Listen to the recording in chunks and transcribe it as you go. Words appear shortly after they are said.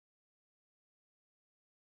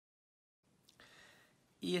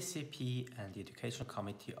ESCP and the Educational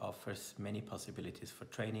Committee offers many possibilities for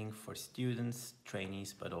training for students,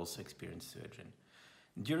 trainees, but also experienced surgeons.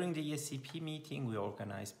 During the ESCP meeting, we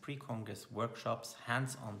organize pre-congress workshops,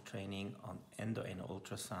 hands-on training on endo and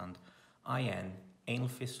ultrasound, IN, anal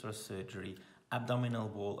fistula surgery, abdominal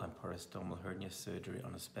wall and parastomal hernia surgery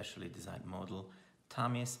on a specially designed model,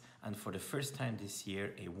 TAMIS, and for the first time this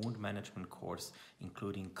year, a wound management course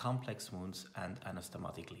including complex wounds and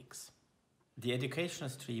anastomotic leaks. The educational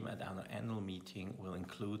stream at our annual meeting will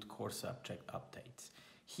include course subject updates.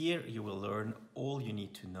 Here you will learn all you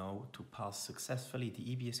need to know to pass successfully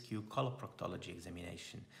the EBSQ coloproctology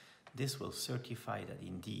examination. This will certify that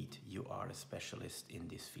indeed you are a specialist in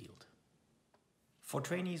this field. For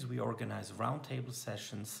trainees, we organize roundtable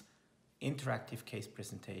sessions, interactive case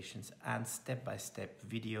presentations, and step-by-step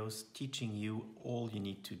videos teaching you all you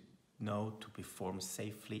need to know to perform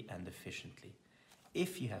safely and efficiently.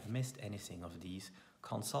 If you have missed anything of these,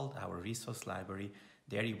 consult our resource library.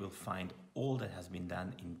 There you will find all that has been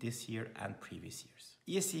done in this year and previous years.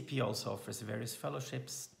 ESCP also offers various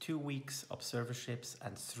fellowships, 2 weeks observerships,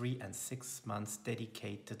 and 3 and 6 months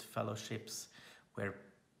dedicated fellowships where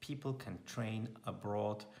people can train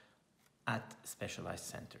abroad at specialized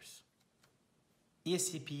centers.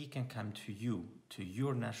 ESCP can come to you, to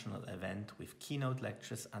your national event with keynote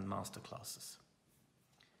lectures and masterclasses.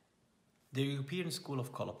 The European School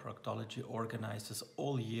of Coloproctology organizes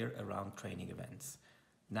all year around training events.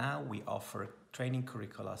 Now we offer training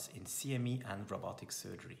curricula in CME and robotic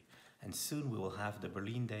surgery. And soon we will have the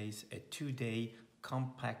Berlin Days, a 2-day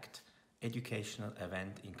compact educational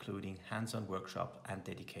event including hands-on workshop and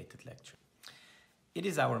dedicated lecture. It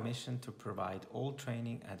is our mission to provide all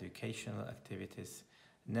training and educational activities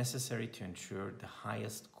necessary to ensure the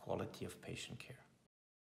highest quality of patient care.